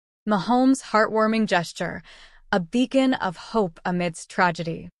Mahomes' heartwarming gesture, a beacon of hope amidst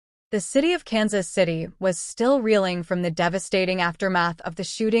tragedy. The city of Kansas City was still reeling from the devastating aftermath of the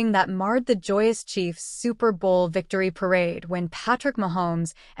shooting that marred the joyous Chiefs' Super Bowl victory parade when Patrick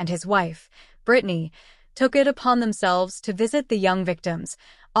Mahomes and his wife, Brittany, took it upon themselves to visit the young victims,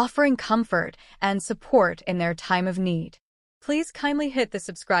 offering comfort and support in their time of need. Please kindly hit the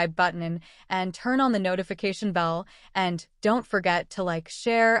subscribe button and turn on the notification bell, and don't forget to like,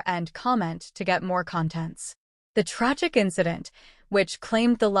 share, and comment to get more contents. The tragic incident, which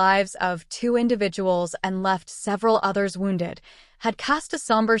claimed the lives of 2 individuals and left several others wounded, had cast a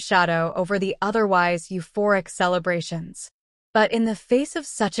somber shadow over the otherwise euphoric celebrations. But in the face of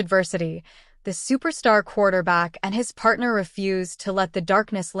such adversity, the superstar quarterback and his partner refused to let the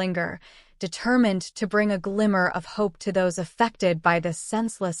darkness linger, determined to bring a glimmer of hope to those affected by this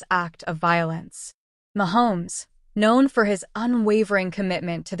senseless act of violence. Mahomes, known for his unwavering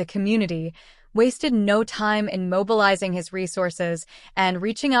commitment to the community, wasted no time in mobilizing his resources and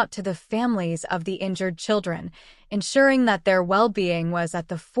reaching out to the families of the injured children, ensuring that their well-being was at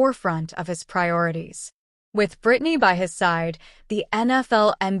the forefront of his priorities. With Brittany by his side, the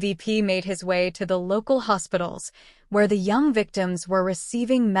NFL MVP made his way to the local hospitals, where the young victims were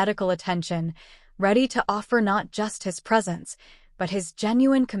receiving medical attention, ready to offer not just his presence, but his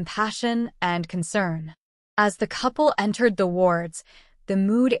genuine compassion and concern. As the couple entered the wards, the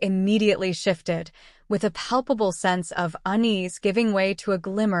mood immediately shifted, with a palpable sense of unease giving way to a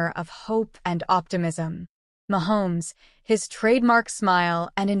glimmer of hope and optimism. Mahomes, his trademark smile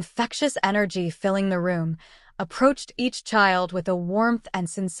and infectious energy filling the room, approached each child with a warmth and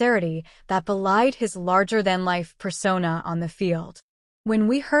sincerity that belied his larger-than-life persona on the field. When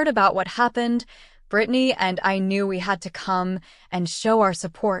we heard about what happened, Brittany and I knew we had to come and show our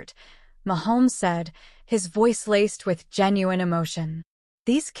support, Mahomes said, his voice laced with genuine emotion.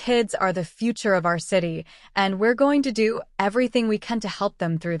 These kids are the future of our city, and we're going to do everything we can to help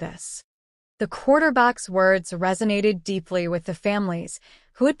them through this. The quarterback's words resonated deeply with the families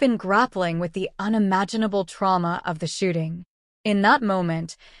who had been grappling with the unimaginable trauma of the shooting. In that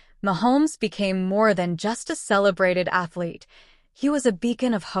moment, Mahomes became more than just a celebrated athlete. He was a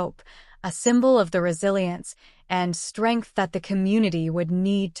beacon of hope, a symbol of the resilience and strength that the community would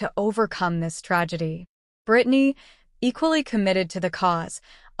need to overcome this tragedy. Brittany, equally committed to the cause,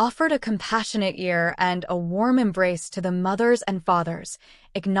 offered a compassionate ear and a warm embrace to the mothers and fathers,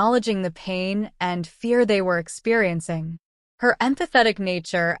 acknowledging the pain and fear they were experiencing. Her empathetic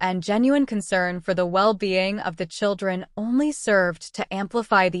nature and genuine concern for the well-being of the children only served to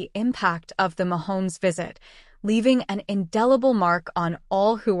amplify the impact of the Mahomes visit, leaving an indelible mark on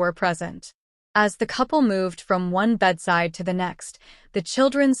all who were present. As the couple moved from one bedside to the next, the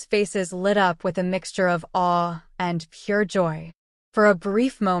children's faces lit up with a mixture of awe and pure joy. For a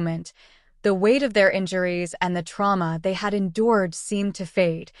brief moment, the weight of their injuries and the trauma they had endured seemed to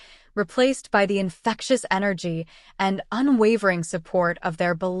fade, replaced by the infectious energy and unwavering support of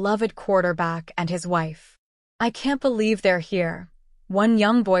their beloved quarterback and his wife. "I can't believe they're here," one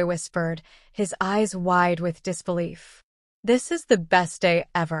young boy whispered, his eyes wide with disbelief. "This is the best day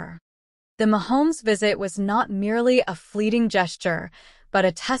ever." The Mahomes visit was not merely a fleeting gesture, but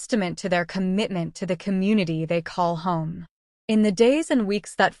a testament to their commitment to the community they call home. In the days and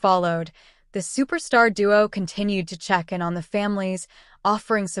weeks that followed, the superstar duo continued to check in on the families,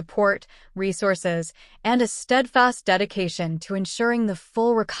 offering support, resources, and a steadfast dedication to ensuring the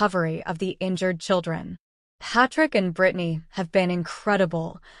full recovery of the injured children. "Patrick and Brittany have been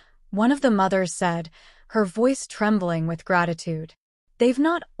incredible," one of the mothers said, her voice trembling with gratitude. "They've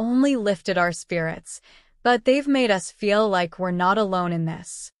not only lifted our spirits, but they've made us feel like we're not alone in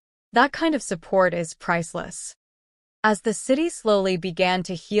this." That kind of support is priceless. As the city slowly began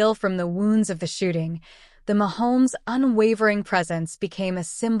to heal from the wounds of the shooting, the Mahomes' unwavering presence became a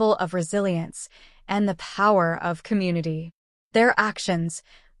symbol of resilience and the power of community. Their actions,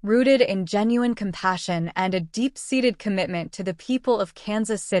 rooted in genuine compassion and a deep-seated commitment to the people of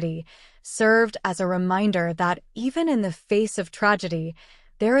Kansas City, served as a reminder that even in the face of tragedy,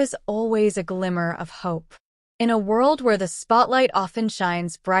 there is always a glimmer of hope. In a world where the spotlight often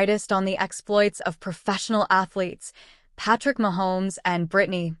shines brightest on the exploits of professional athletes, Patrick Mahomes and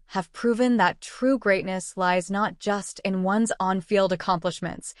Brittany have proven that true greatness lies not just in one's on-field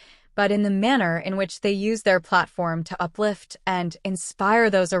accomplishments, but in the manner in which they use their platform to uplift and inspire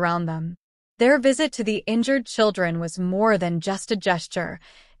those around them. Their visit to the injured children was more than just a gesture.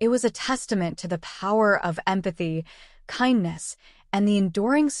 It was a testament to the power of empathy, kindness, and the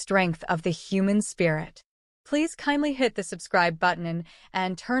enduring strength of the human spirit. please kindly hit the subscribe button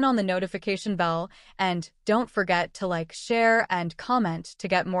and turn on the notification bell, and don't forget to like, share, and comment to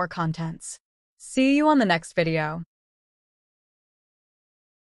get more contents. See you on the next video.